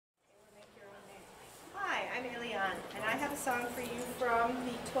song for you from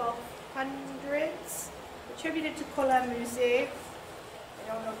the 1200s, attributed to Colin Musée.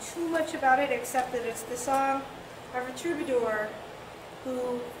 I don't know too much about it except that it's the song of a troubadour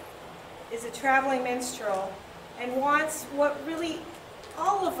who is a traveling minstrel and wants what really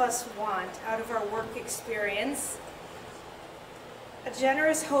all of us want out of our work experience: a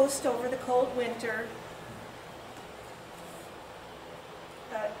generous host over the cold winter,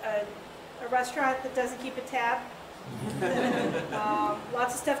 a restaurant that doesn't keep a tab,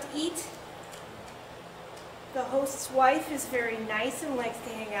 lots of stuff to eat. The host's wife is very nice and likes to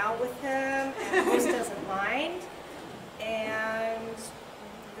hang out with him, and the host doesn't mind, and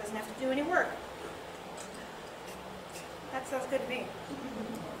doesn't have to do any work. That sounds good to me.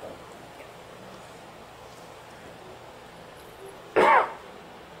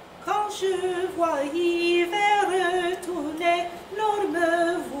 Quand je vois hiver retourner, l'homme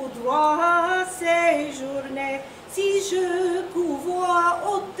voudra séjourner. Si je pouvoir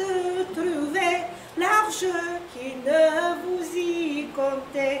haute trouver, l'arche qui ne vous y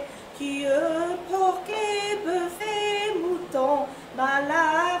comptait, qui porc et bœuf et mouton,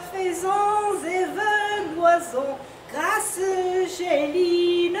 malard, faisans et venoisons, grasse,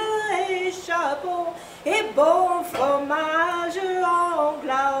 géline et charbon, et bon fromage en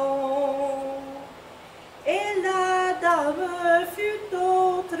glaon. Et la dame fut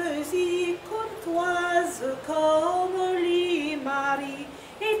d'autres-y, courtoise comme les maris,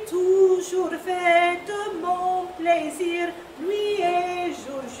 et toujours fait de mon plaisir, nuit et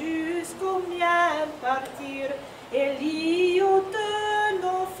jour jusqu'au mien partir. Et l'iote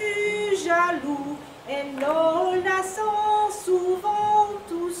n'en fut jaloux, et nos lassons souvent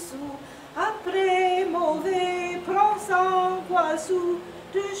tout sous. Après mauvais prend 100 poissons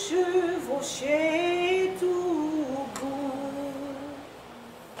de chevaucher